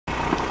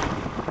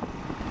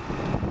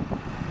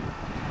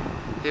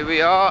Here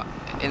we are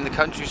in the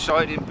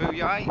countryside in Bua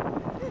Yai,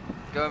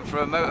 going for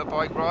a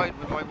motorbike ride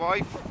with my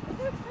wife.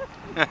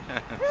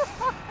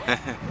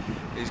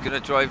 He's going to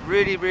drive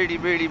really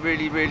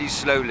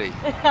slowly,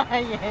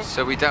 Yes.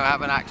 so we don't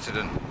have an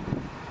accident.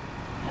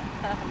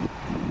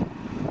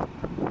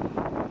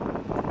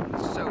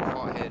 It's so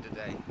hot here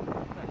today.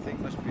 I think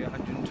it must be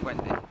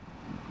 120.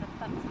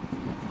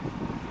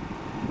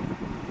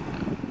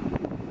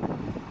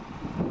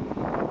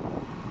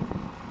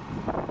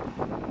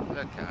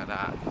 Look at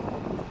that.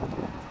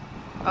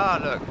 Ah,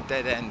 look,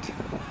 dead end.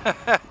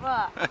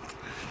 What?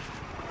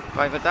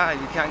 By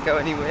that, we can't go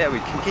anywhere. We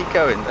can keep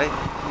going, right?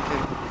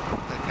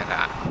 Look at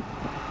that.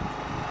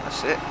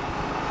 That's it.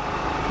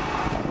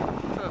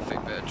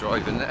 Perfect bit of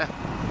driving there.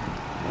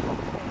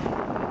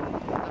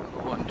 Number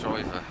one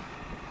driver.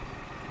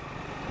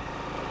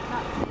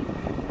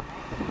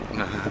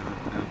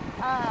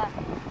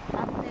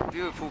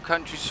 Beautiful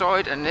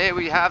countryside, and there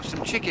we have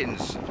some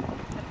chickens.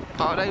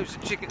 Are those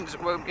the chickens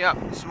that woke me up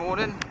this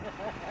morning?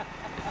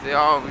 If they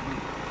are, I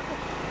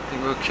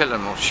think we'll kill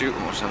them or shoot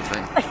them or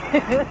something.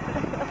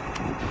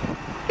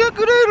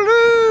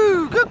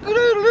 Cock-a-doodle-doo!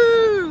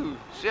 Cock-a-doodle-doo!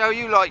 See how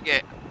you like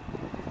it?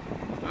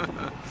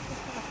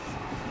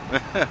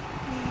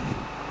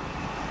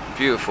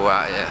 Beautiful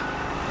out here.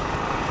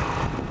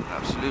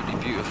 Absolutely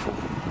beautiful.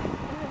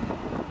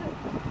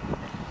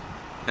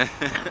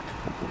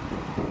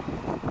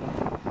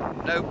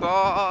 No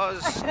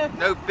bars,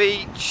 no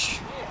beach.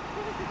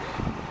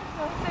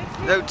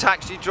 No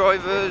taxi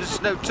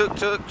drivers, no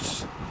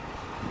tuk-tuks,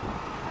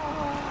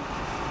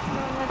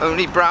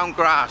 only brown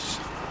grass.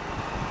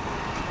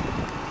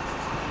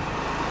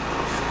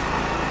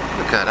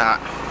 Look at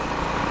that.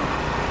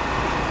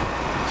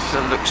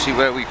 So look, see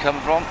where we come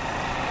from.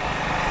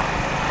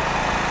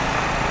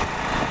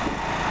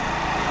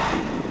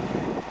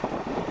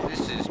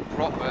 This is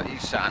proper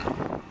Isan.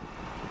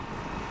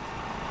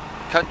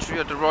 Country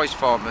of the rice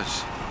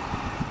farmers.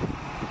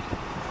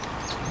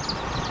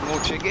 More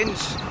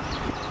chickens.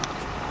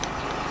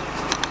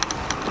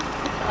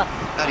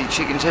 Bloody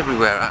chickens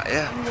everywhere out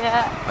here.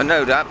 Yeah. I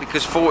know that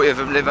because 40 of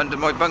them live under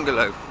my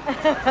bungalow.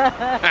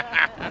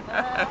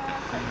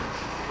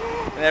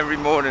 And every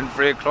morning,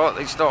 3 o'clock,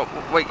 they start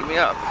waking me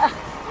up.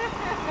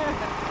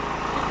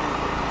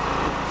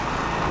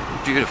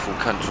 Beautiful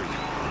country.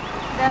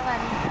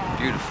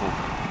 Beautiful.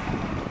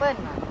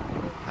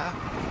 Huh?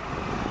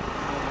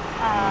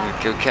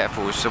 Go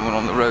careful with someone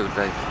on the road,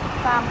 babe.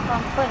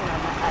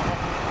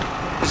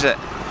 Is it?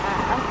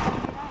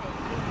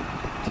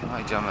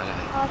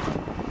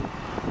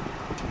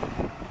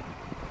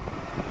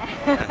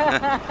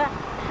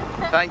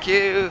 Thank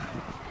you.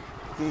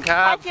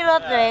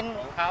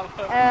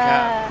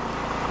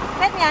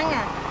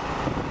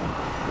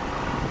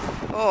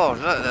 Oh,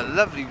 look at the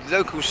lovely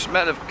local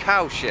smell of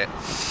cow shit.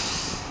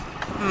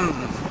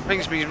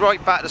 Brings me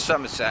right back to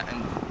Somerset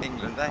in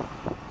England, eh?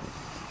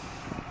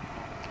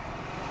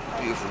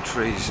 Beautiful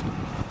trees.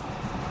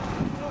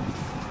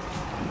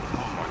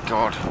 Oh my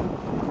God.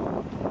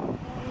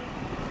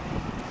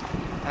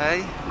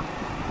 Hey?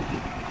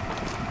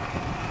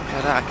 Look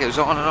at that, it goes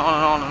on and on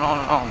and on and on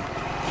and on.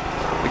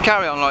 We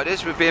carry on like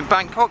this, we'll be in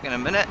Bangkok in a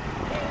minute.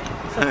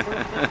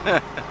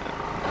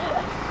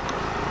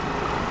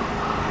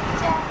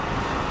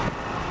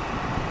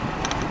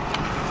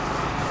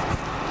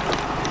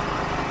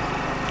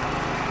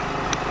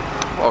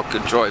 What a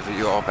good driver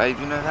you are, babe,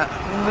 you know that?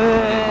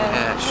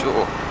 Yeah,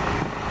 sure.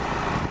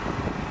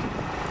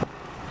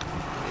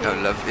 You're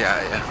lovely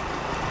out here.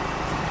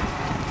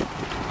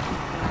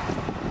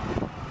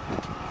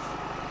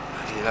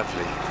 Bloody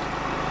lovely.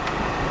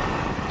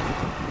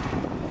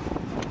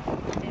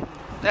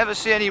 Never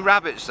see any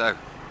rabbits though.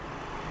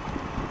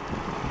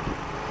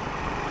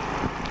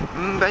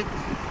 Babe?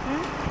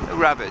 No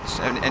rabbits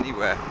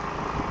anywhere.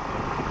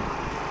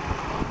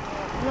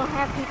 No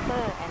happy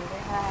fur and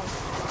they lie.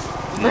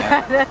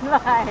 Yeah. They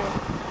lie.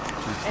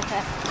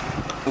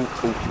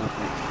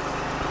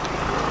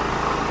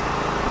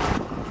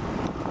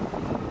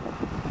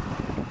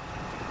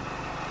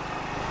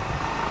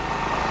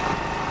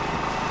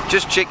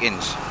 Just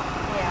chickens.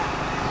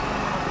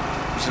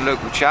 Yeah. It's a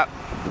local chap.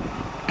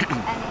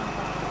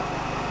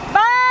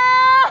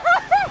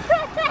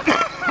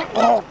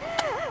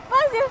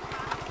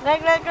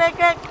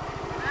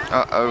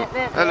 Uh-oh.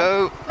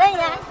 Hello.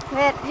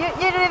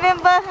 You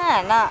remember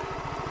her? No.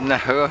 No, I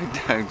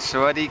don't.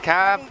 Sawadi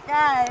Kab.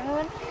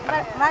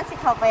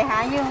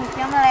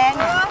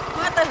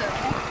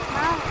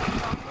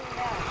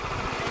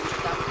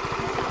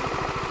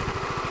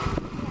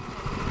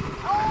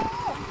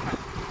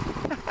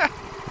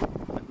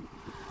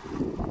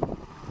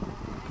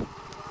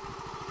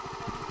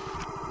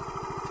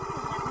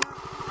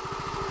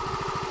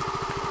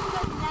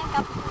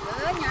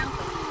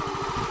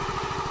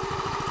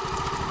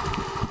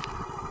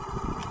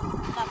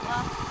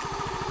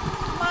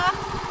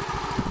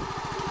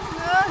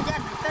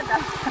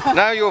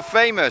 Now you're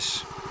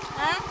famous.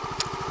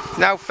 Huh?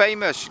 Now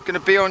famous. You're going to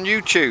be on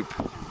YouTube.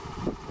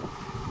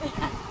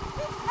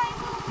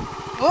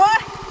 Ủa?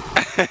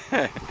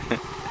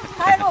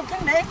 Hai luôn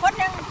chẳng để có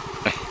nhăn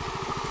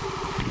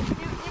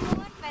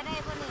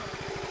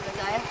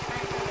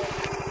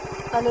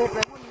ตะเลิดไป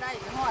พุ่นได้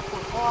ไปหอดขุ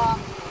ดอ้อม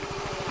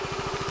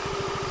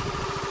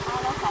เอา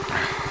แล้วครับ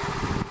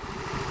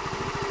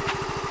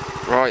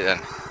Right then.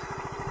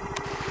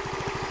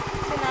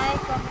 ใช่ไหม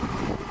ก็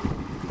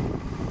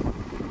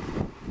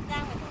ย่า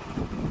ง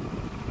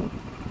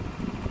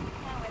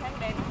ไปทั้ง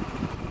เด่น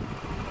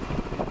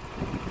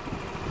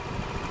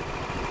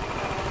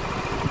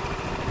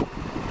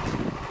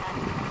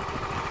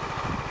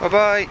Bye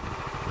bye.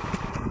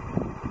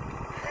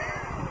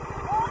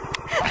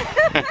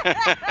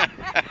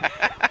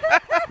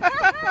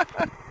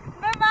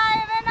 Bye bye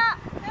แม่เนาะ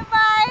Bye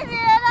bye สิ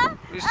เนาะ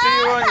We'll see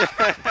you on.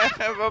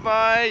 Bye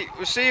bye.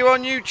 We'll see you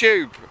on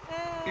YouTube.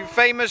 You're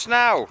famous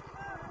now.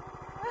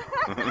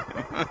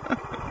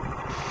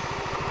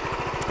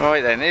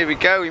 Right then, here we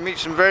go. We meet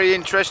some very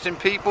interesting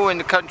people in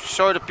the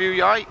countryside of Bua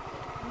Yai.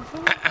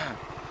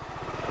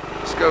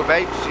 Let's go,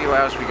 babe. See what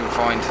else we can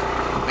find.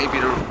 Maybe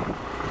it'll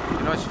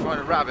be nice to find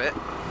a rabbit.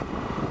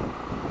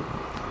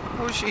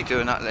 What was she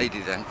doing, that lady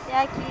then?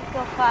 Yeah, she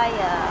go find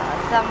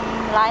some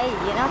rice,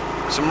 you know.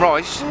 Some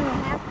rice?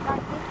 Have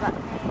like this, but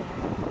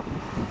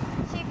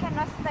she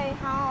cannot stay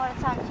home all the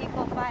time. She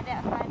go find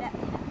that, you know.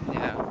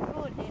 Yeah.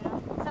 Good, you know.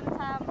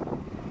 Sometimes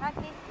like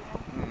this, you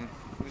know.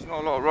 There's not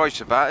a lot of rice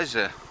about, is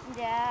there?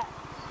 Yeah.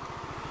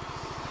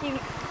 She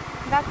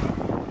got it.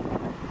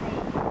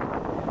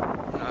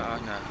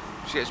 No.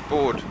 She gets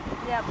bored.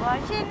 Yeah, but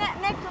she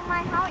next to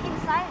my house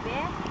inside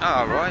there.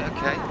 Oh, right,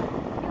 okay.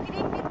 You can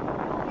eat with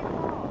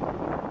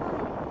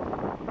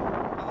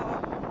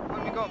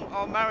When we got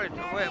our married,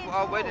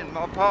 our wedding,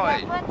 our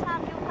party. The first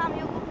time you come,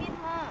 you could meet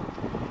her.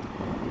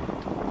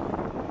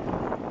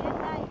 Yes,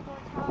 I go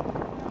talk to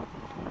her.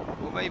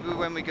 Well, maybe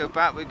when we go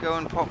back, we go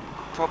and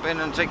pop in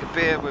and take a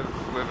beer with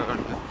her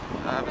and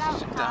have a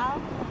sit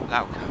down.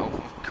 Lao cow.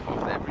 Oh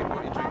God,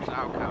 everybody drinks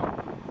lao cow.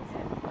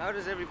 How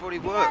does everybody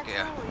work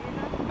here?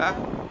 Huh?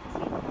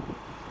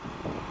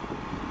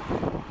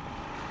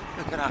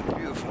 Look at that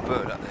beautiful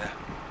bird up there.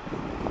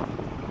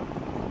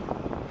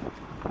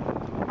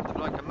 It's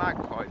like a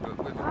magpie, but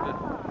with a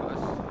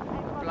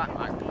black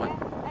magpie.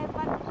 I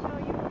want to show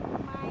you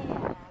my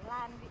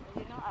land,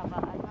 you know,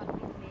 about not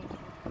village.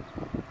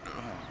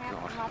 Have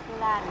not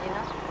land, you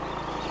know.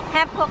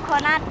 Have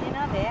coconut, you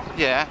know, there.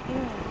 Yeah.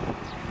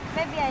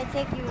 Maybe I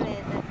take you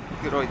later.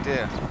 Good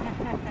idea.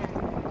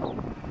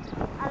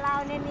 Allow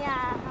Nenia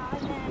how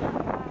you know.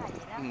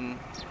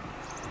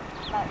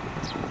 But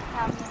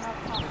come you not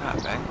Look at that,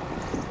 babe.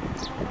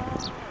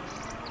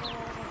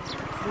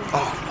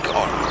 Oh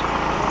God.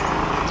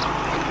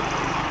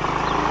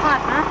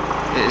 hot,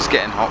 huh? It is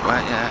getting hot,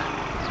 right? Yeah.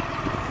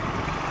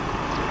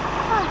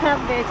 I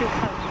have there to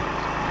come.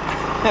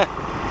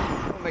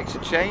 It makes a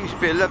change.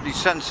 Be a lovely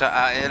sunset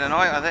out here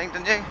tonight, I think,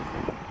 don't you?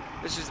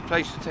 This is the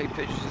place to take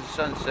pictures of the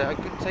sunset. I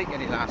couldn't take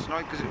any last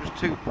night because it was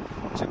too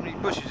many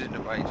bushes in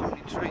the way, too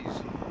many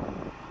trees.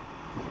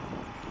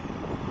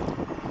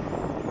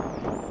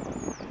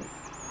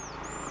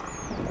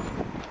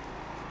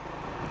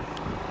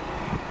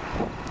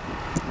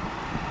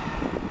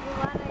 You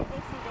want an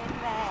accident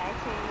where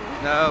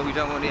actually? No, we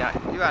don't want the.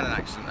 You had an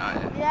accident out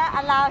here. Yeah,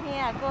 allow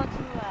here. Go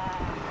to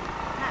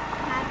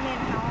Hardman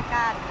House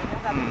Garden, you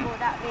know, go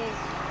that way,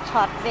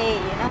 short way,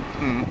 you know.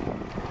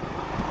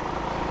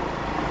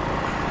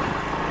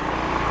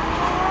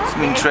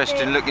 Some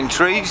interesting looking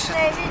trees.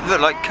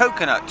 Look like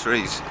coconut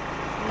trees.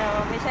 No,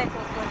ไม่ใช่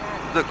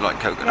coconut. Look like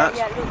coconuts.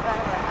 Yeah, look,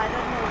 I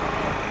don't know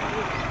where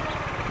it is.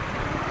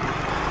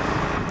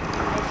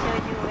 I show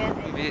you where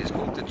they Maybe it's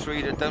called the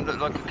tree that don't look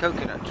like a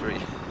coconut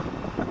tree.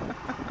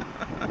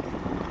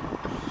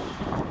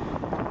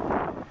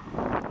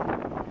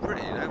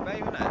 Pretty though,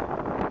 babe, isn't it?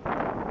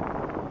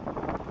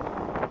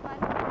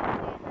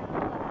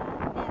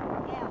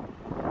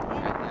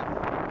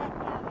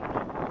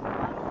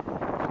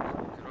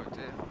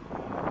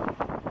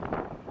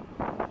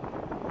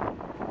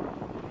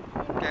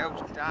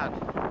 Gal's dad.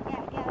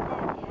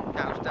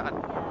 Gal's dad.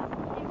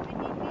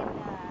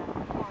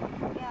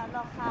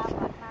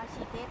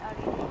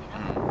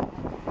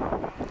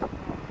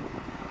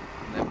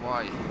 Then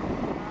why? You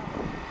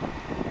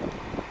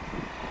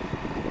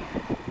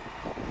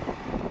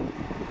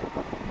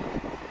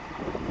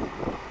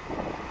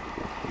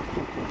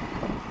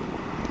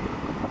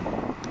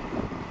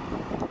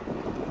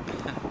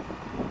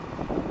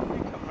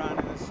come round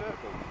in a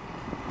circle.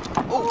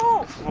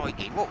 Oh,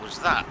 crikey, what was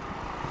that?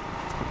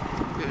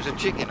 It was a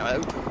chicken, I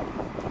hope.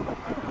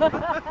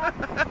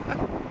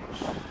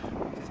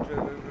 Just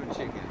drove over a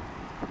chicken.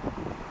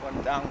 One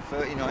down,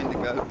 39 to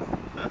go.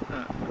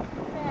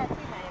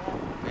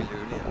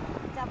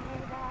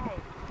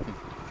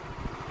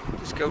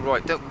 Just go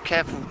right, don't be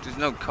careful, there's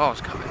no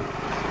cars coming.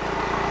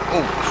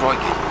 Oh,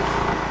 crikey.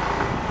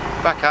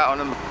 Back out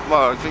on the,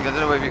 well, I don't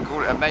know whether you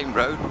call it a main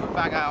road, but we're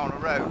back out on a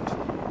road.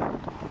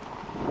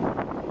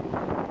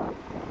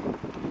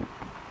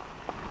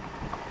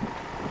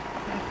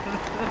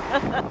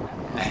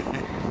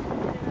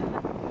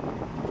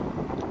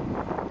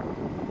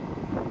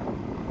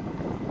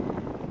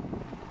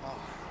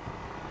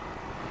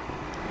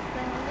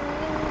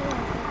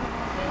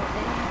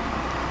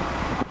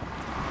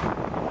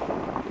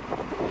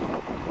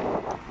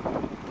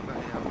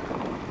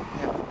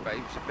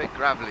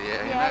 gravelly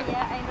here, you Yeah, know.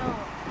 yeah, I know.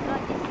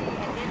 Not easy.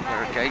 And then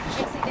Barricades.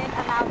 accident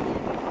around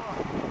here before.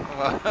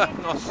 Well,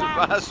 not so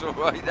bad, that's all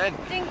right then.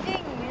 Ding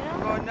ding, you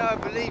know. Well, no, I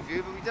believe you,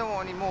 but we don't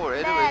want any more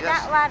here, do we? There,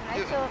 that one. I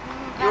you- showed.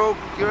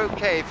 You're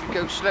okay if you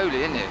go slowly,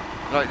 isn't it?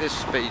 Like this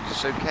speed,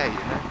 it's okay,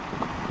 you know.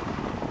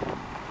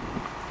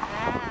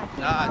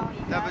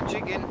 Another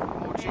chicken,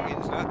 more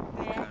chickens, look.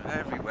 Yeah.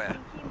 Everywhere.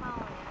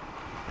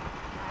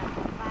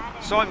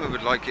 Simon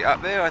would like it up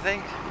there, I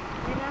think.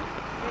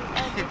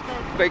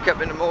 Wake up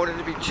in the morning,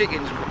 there'd be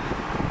chickens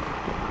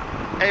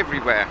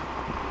everywhere.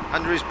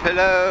 Under his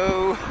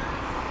pillow.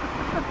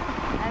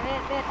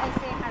 I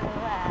say hello,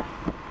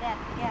 that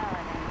girl.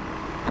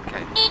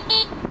 Okay.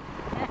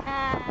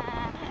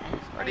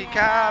 Ready,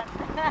 cab.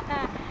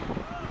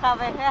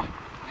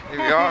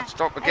 Here we are,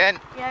 stop again.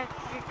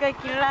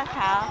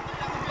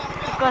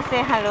 Go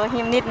say hello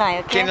him นิดหน่อย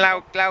okay? Kin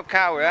Lao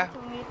Cow, yeah? Oh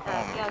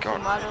my God.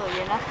 Tomorrow,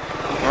 you know?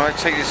 Alright,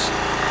 take this.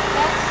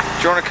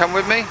 Do you want to come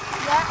with me?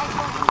 Yeah, I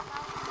go.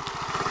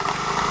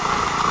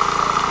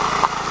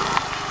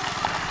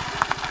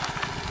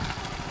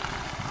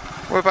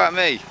 What about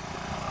me?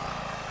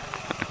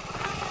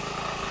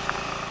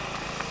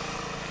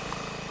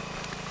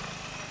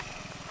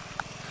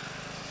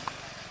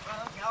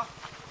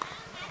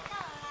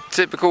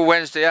 Typical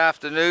Wednesday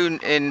afternoon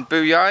in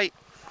Bua Yai.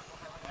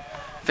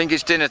 I think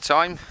it's dinner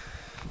time.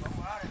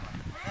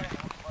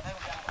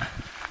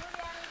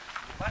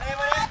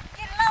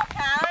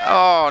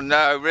 Oh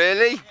no,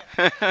 really?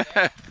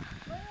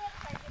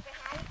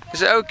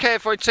 Is it okay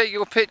if I take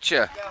your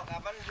picture?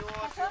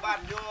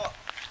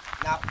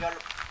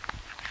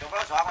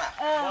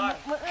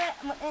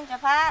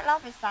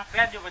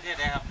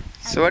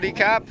 Sawadi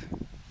Kap.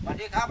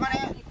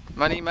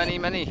 Money, money,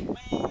 money.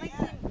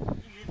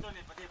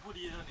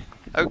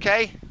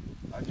 Okay?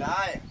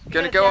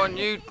 Gonna go on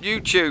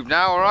YouTube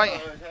now,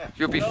 alright?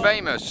 You'll be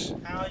famous.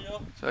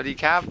 Sawadi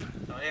Kap.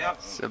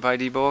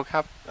 Sabaydi Bo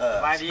Kap.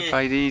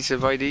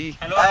 Sabaydi.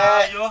 Hello, how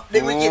are you?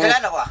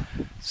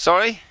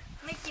 Sorry?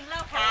 ไม่กินเหล้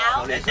าขาว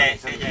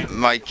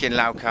My Kin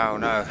Lao Cow,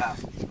 no.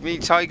 Me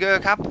Tiger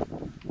Kap.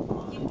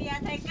 กินเบีย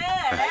ร์ไทเกอ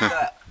ร์แ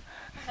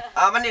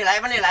ล้ว มันนี่ไร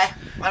มันเ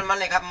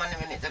ลยครับมัน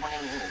นี่จะมันนี่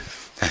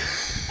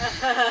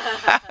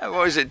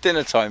What is it?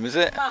 Dinner time, is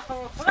it?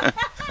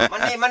 มัน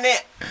นี่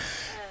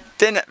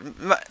Dinner.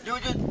 อยู่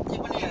จิ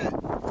มันนี่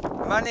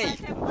Money.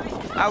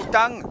 Ao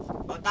Dung.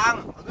 เอาตัง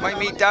ค์ ไม่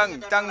มีตังค์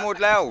ตังค์หมด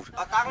แล้ว เ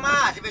อาตังค์มา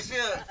จะไป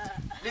ซื้อ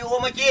ลิโอ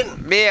มากิน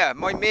Mia,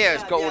 my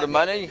Mia's got all the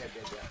money.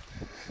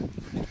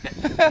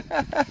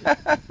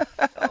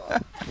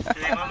 แส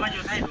ดงว่ามาอ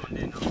ยู่ไทยโดนเ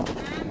ด่น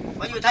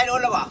มาอยู่ไทยโดน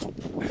แล้ววะ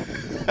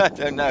I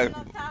don't know.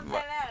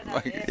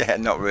 Yeah,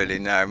 not really,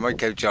 no. Might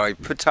go jive.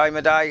 Put time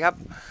a day,ครับ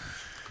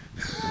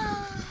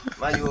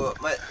มาอยู่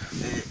มา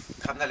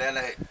ทำได้แล้วอะไ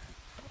ร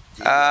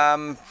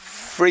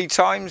 3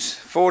 times,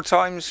 4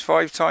 times,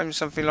 5 times,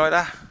 something like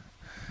that.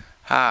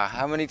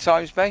 How many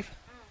times, babe?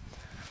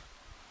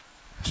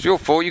 It's your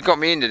fault, you got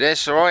me into this,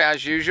 alright,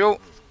 as usual.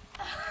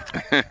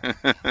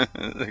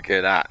 Look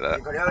at that, look.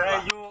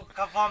 You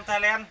come from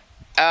Thailand?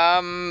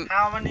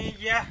 How many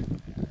years?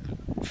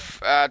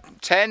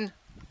 10?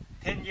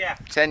 10 years.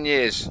 10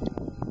 years.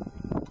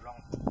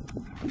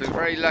 Been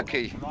very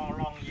lucky.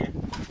 Long year.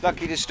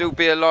 Lucky to still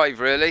be alive,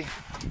 really.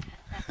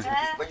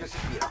 มาอยู่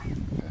10 ปีหรอ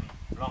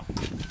Long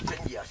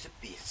 10 years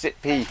 10 ปี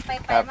 10 ปี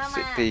ครับ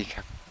10 ปีค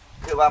รับ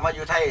คือว่ามาอ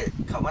ยู่ไทย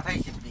เขามาไทย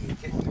10 ปี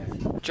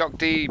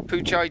Chokdi,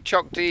 Puchai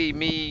Chokdi,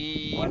 me,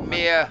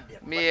 Mia,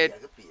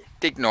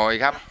 dig noi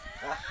ครับ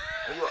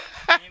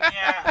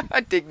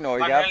dig noi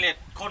ครับ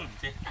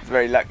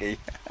Very lucky.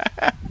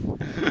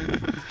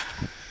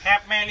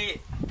 Have Mary.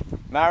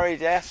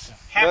 Married, yes.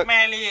 Have Look,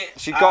 Mary.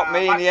 she got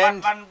me in the end.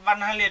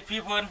 100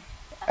 people.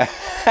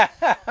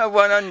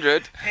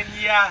 100. 10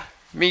 years.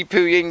 Me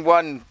Pu Ying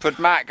 1, put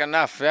Mac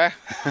enough, yeah?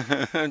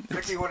 เ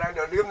มื่อกี้คนนั้นเ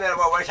ดี๋ยวลืมเนี่ย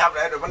ว่าไว้ชับแ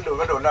ล้วเดี๋ยวมันดู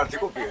ก็โดนแล้วที่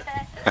กูเปลี่ยน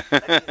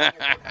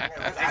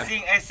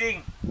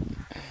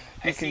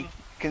I sing. You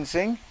can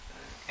sing?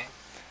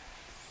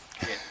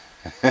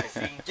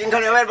 จริงเขา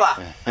เรียกว่าป่ะ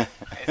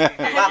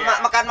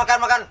มากั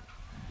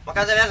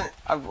นจะเล่น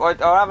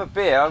I'll have a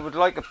beer. I would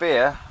like a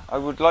beer. I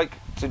would like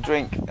to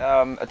drink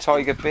a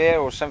tiger beer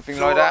or something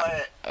like that.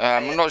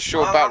 I'm not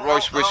sure about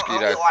rice whiskey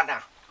though.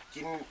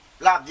 กิน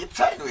ลาบดิบใ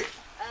ส่ด้วย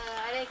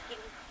ได้กิน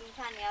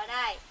ข้าวเหนียวไ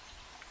ด้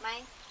ไหม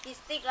กิน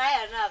สติ๊กไร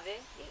อ่ะเนาะเว้ย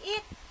อี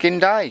ท Can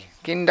die,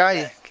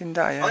 yeah.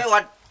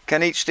 Can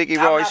eat sticky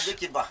rice.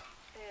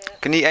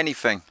 Can eat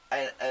anything. ไ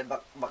อ้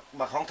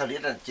บักของทะเล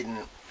นั่นกิน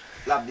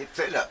ลาบดิบใ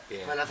ส่เลย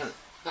เมื่อนั้น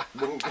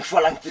มึงฝ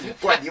รั่งกิน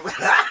กล้วยดิบ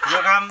You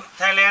come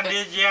Thailand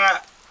this year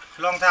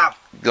long time.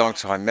 Long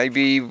time,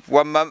 maybe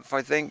 1 month,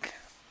 I think.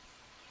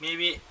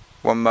 Maybe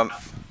 1 month.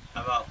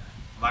 about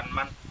 1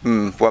 month.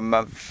 1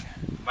 month.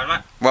 1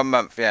 month. 1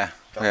 month, yeah.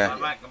 1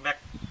 month come back.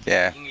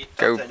 Yeah.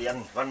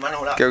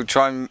 Go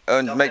try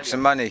and make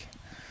some money.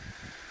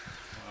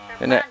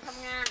 Innit?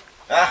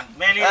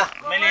 Mary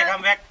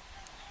come back.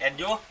 And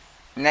you?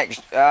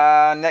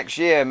 Next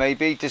year,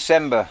 maybe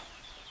December.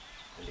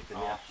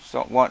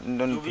 Stop wanting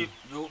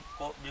You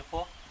go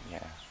before?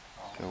 Yeah.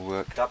 Go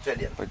work. กลับเสีย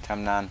เดียน ไปท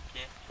ำงาน โอเค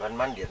วั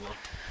นเดียดนึง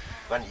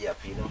วันเหยียบ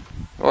ปีนึง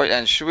Right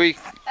then, should we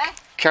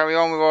carry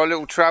on with our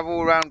little travel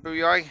around Bua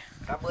Yai?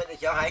 ครับเมื่อจะ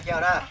เขียวหายแก้ว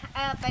นะ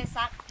ไป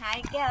ซักหาย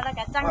แก้วแล้ว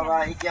ก็จัง เพราะว่า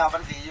อีแก้วมั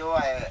นสีอยู่ไ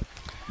อ้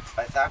ไป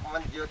ซักมั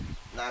นอยู่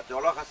หน้าจอ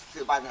แล้วเขา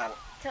ซื้อบ้านหัน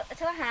เ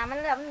ธอหามัน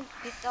แล้วมัน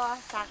ติดต่อ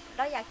ซักแ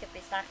ล้วอยากจะไป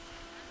ซัก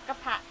ก็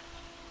ผัก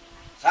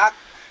ซัก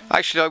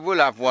Actually, I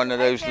will have one of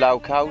those low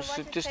cows.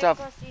 Just have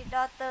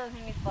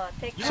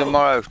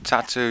tomorrow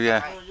tattoo,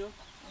 yeah.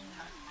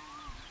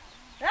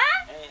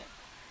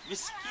 วิ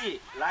สกี้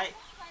ไลท์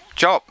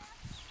Chop.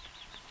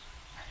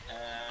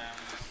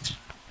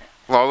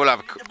 Well, we'll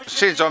have.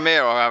 Since I'm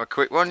here, I'll have a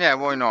quick one. Yeah,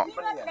 why not?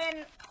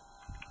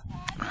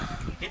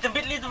 little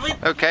bit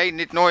Okay,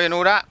 nid noi and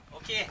all that. โอ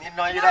เคนิดห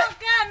น่อยอยู่ได้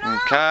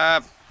Okay.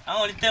 เอา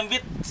little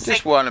bit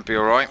Just one will be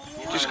all right.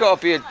 Just got to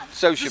be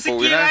sociable,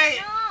 you know.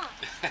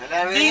 แล้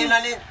วนี่นั่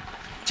นนี่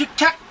ชิค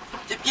ชัก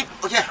จิบ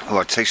โอเค Oh,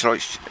 it tastes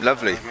like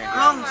lovely.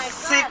 ลอง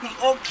ซิก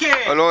โอเค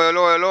Alloy,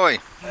 alloy, alloy.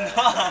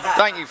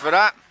 Thank you for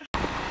that.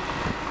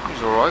 He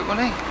was all right,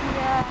 wasn't he?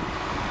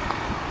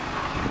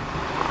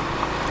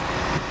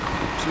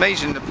 It's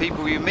amazing the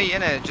people you meet,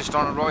 innit? Just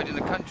on a ride in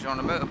the country on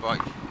a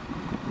motorbike.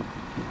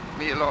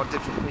 Meet a lot of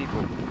different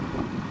people.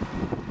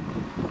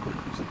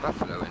 There's a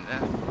buffalo in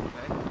there.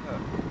 Okay,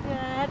 look.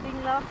 ดิ้ง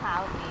ล้อขา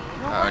วดี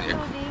นู้นดู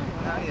ดิ้ง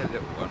Only a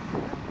little one.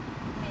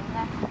 เห็นล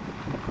ะ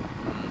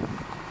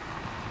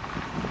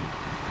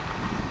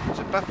There's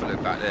a buffalo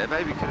back there.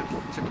 Maybe could have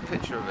took a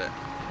picture of it.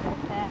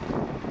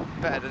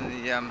 Better than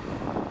the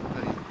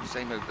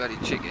same old bloody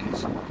chickens.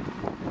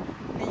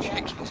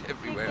 Chickens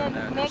everywhere in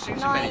there. I've never seen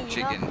so many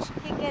chickens.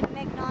 Chicken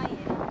make noise,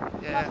 you know.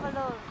 Yeah.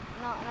 Buffalo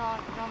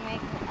no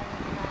make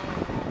noise.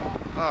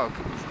 Oh,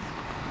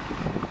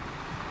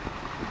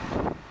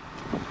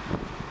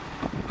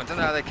 I don't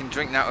know how they can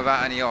drink that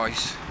without any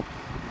ice.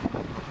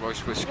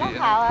 Rice whiskey, you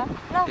know.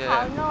 No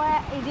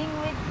eating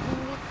with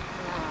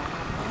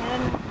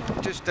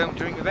Just don't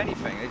drink with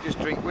anything. They just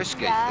drink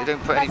whiskey. Yeah. They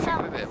don't put But anything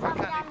with it. Why Some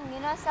can't young, you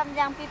know, some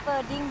young people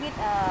drink with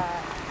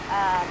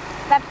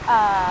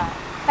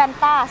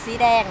Fanta สี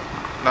แดง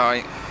they?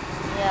 Right.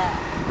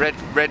 Yeah.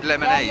 Red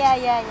lemonade.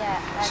 Yeah.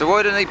 So why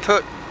don't they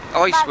put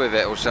ice with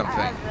it or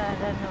something?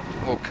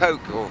 No. Or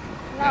Coke or,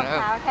 you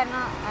know?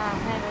 Cannot.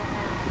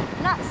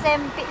 Not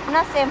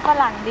same ฝ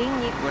รั่ง drink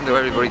it. Wonder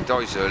everybody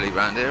dies early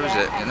round here, is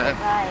it? You know?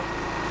 Right.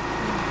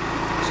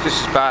 It's just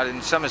as bad in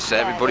Somerset.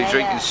 Everybody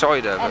drinking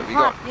cider, but And we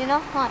hot, got. you know,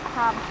 hot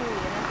palm too,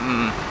 you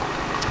know.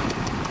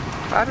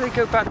 How do they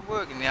go back to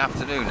work in the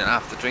afternoon and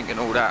after drinking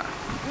all that?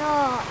 No,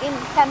 in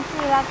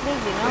country like this,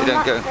 you know, They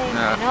don't not go, same,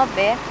 no. you know,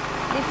 bed,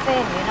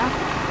 different, you know.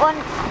 On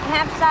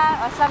have some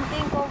or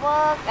something go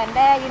work and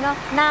there, you know.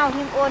 Now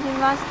him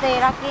want stay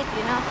like it,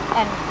 you know,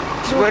 and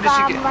So do where does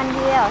he farm get- 1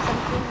 year or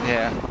something.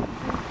 Yeah.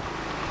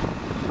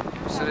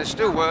 So they're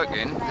still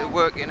working. They're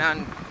working and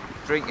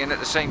drinking at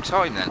the same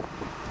time then.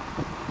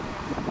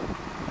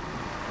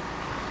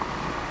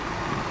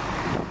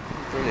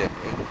 Brilliant.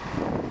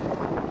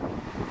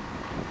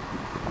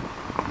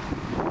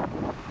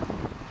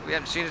 We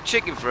haven't seen a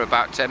chicken for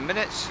about 10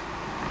 minutes.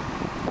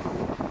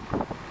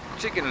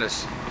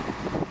 Chickenless.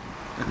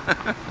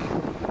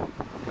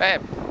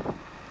 Babe.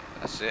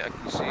 That's it, I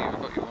can see you. I've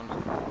got you on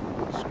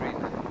the screen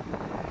there.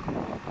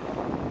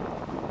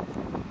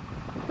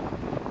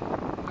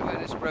 Look where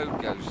this road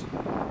goes.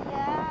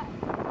 Yeah.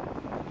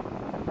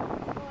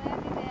 Go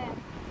everywhere.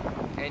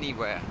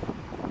 Anywhere.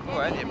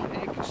 Oh, you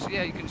can see,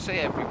 yeah, you can say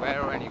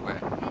everywhere or anywhere.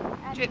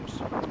 And Chips.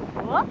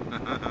 What?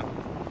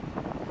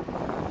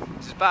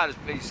 It's as bad as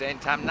me saying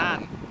Tam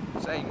Nan.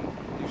 Same.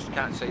 You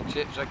can't say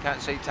chips, I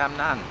can't say Tam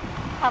Nan.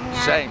 ทำง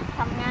าน Same.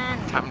 ทำงาน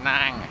Tam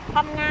Nang. ท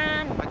ำงา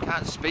น I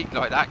can't speak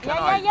like that, can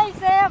I?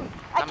 Sam.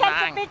 I Come can't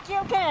on. speak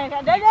you can.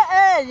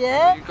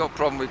 Yeah. You've got a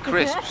problem with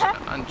crisps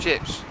and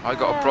chips. I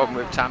got a problem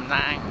with Tam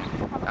Nang.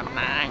 Tam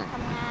Nang. ท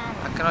ำงาน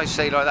How can I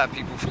say like that?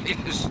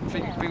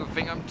 People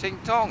think I'm Ting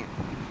Tong.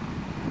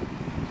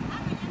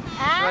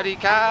 สวัสดี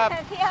ครับ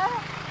เที่ยว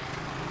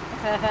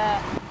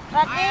ส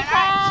วัสดี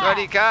ค่ะ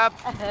Sweaty cab.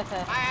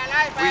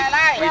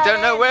 We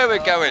don't know where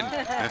we're going.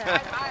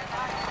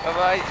 Bye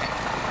bye.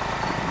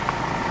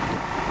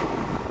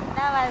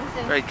 That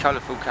was Very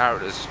colourful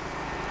characters.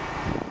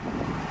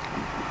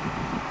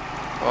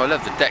 Oh, I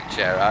love the deck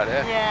chair out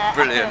there. Yeah.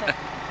 Brilliant.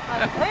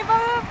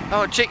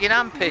 Oh, chicken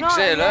and pigs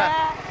here, look.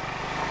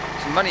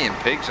 Some money in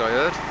pigs, I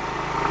heard. I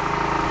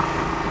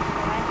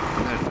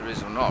don't know if there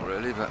is or not,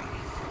 really, but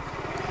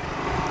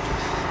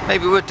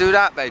maybe we'll do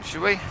that, babe,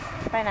 should we?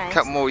 ไปไหน A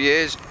couple more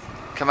years,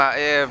 come out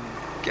here,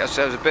 get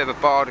ourselves a bit of a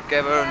bar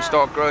together and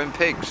start growing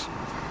pigs.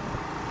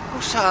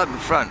 What's that up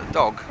in front? A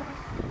dog?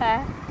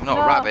 Not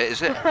a rabbit, is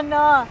it?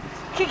 No.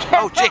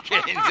 Oh,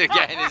 chickens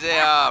again, is it?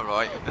 Ah,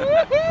 right.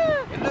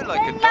 It looked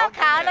like a เหล้า dog,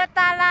 ขาว didn't แล้ว it? ต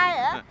าลายเ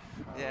หรอ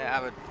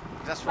Yeah,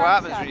 that's what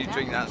happens when you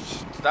drink that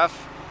stuff.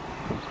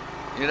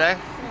 You know,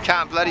 you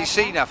can't bloody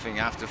see nothing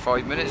after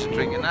 5 minutes of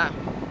drinking that.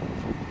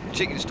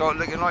 Chickens start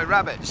looking like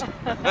rabbits.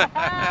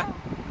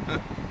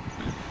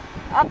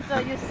 After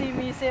you see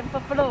me same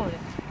buffalo.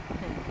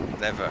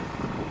 Never.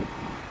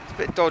 It's a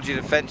bit dodgy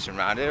the fencing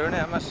around here, isn't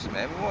it? I must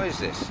admit. What is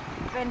this?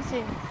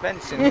 fencing.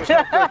 Fencing, it's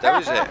not good though,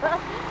 is it?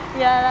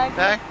 Yeah, like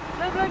Hey?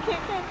 look, kid.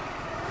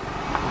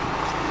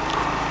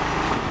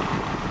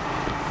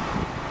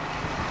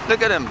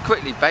 Look at them,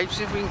 quickly, babe,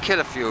 see if we can kill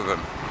a few of them.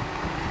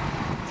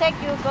 Take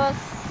you go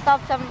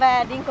stop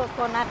somewhere, drink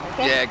coconut,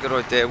 okay? Yeah, good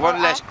idea.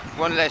 One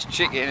less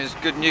chicken is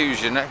good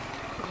news, you know.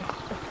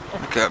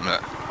 Look at them,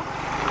 look.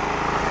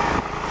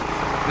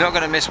 They're not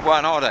going to miss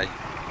one, are they?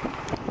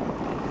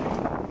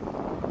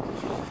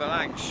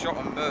 Falang shot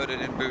and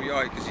murdered in Bua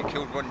Yai because he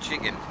killed one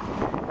chicken.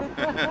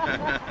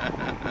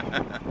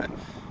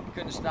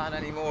 Couldn't stand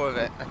any more of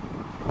it.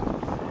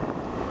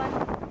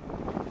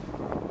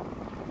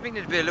 I think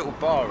there'd be a little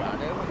bar around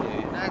here, wouldn't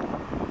you? No?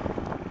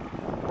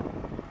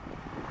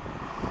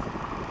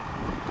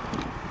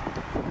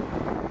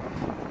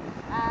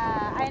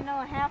 I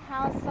know have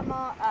house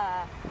small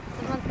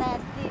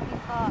thirsty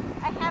before.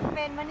 I have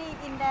spent money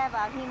in there,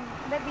 but him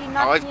maybe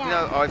not here.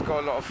 No, I've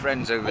got a lot of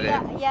friends over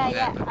there.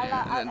 Yeah.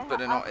 But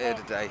they're not here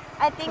today.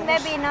 I think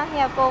maybe not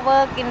here. Go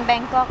work in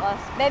Bangkok, or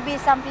maybe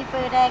some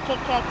people there take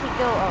care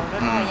Kigo, or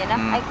don't know, you know.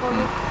 I go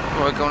look.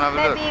 Well, go and have a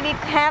look. Maybe we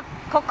have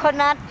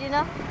coconut, you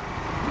know.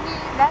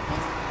 That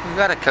is. We've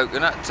had a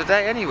coconut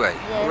today anyway,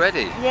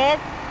 already. Yes,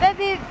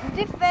 maybe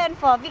different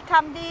for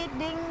become the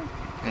ding,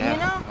 Yeah, you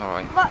know. all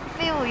right. What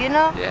feel, you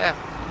know. Yeah.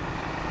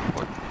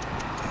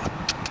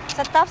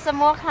 Stop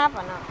smoke have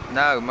or not?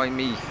 No, my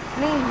me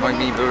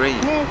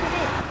bereaved.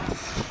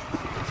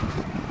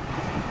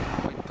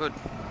 We put.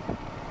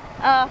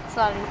 Oh,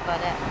 sorry for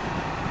that.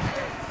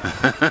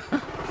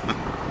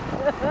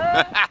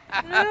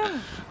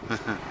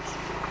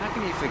 How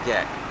can you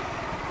forget?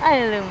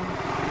 I lum.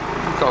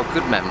 You've got a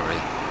good memory.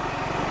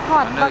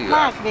 Hot, I know you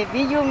hot, have. baby.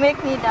 You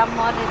make me dumb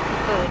more than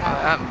people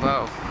now.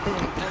 Well,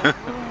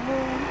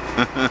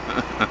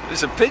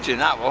 it's a pigeon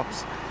that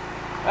was.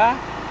 Huh?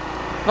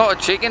 Not a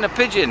chicken, a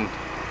pigeon.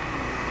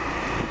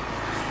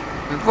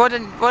 Why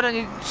don't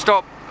you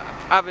stop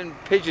having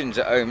pigeons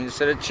at home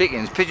instead of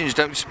chickens? Pigeons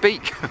don't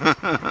speak.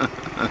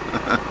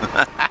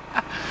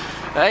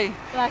 Hey?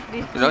 Like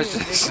this.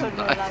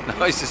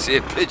 Nice to see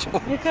a pigeon.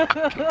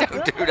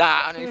 Don't do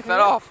that, and he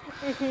fell off.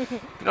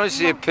 Nice to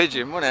see a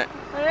pigeon, wasn't it?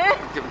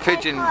 A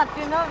pigeon. Hot,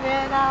 you know,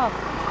 where now?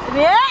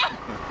 Yeah.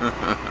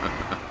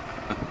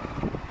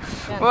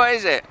 What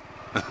is it?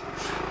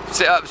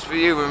 Sit-ups for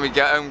you when we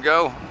get home,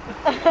 girl.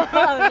 Oh,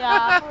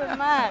 yeah, good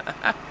man.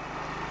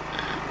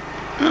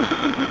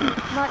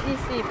 Not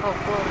easy for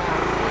poor now.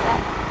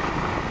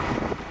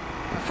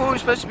 I thought it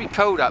was supposed to be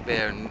cold up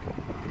here in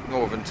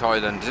northern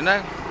Thailand, you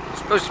know? It's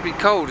supposed to be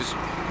cold. It's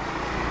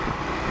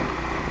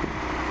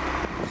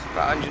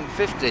about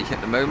 150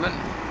 at the moment.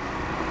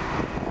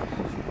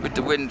 With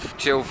the wind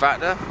chill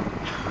factor.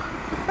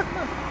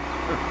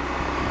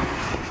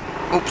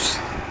 Oops.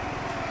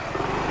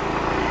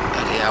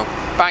 Bloody hell.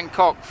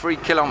 Bangkok, 3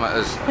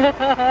 kilometres. Bloody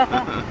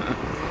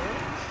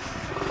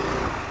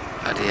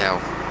hell.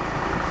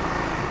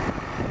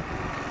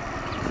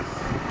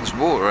 There's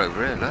water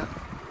over here, look.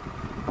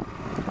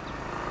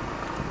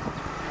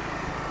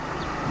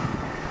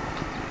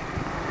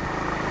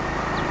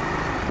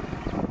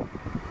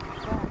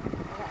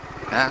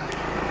 Yeah.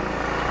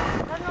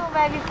 Don't know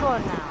where we go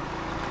now.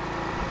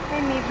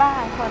 Maybe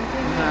buy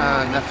continue. No,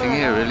 nothing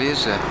here really,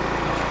 is there?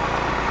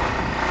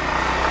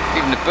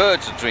 Even the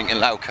birds are drinking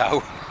lau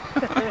khao.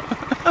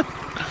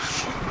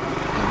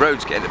 The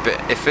road's getting a bit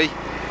iffy.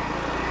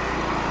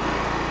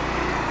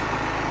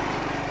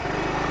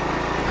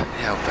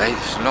 Yeah, babe,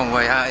 it's a long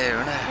way out here,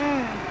 isn't it?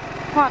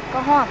 Hot, go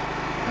hot.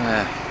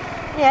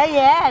 Yeah.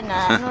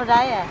 Yeah, no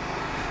diet.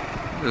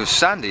 It was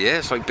sandy here,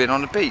 it's like being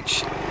on the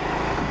beach.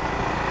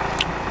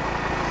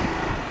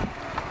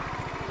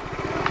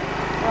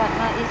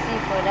 Not easy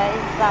for the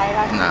inside.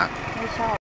 Nah.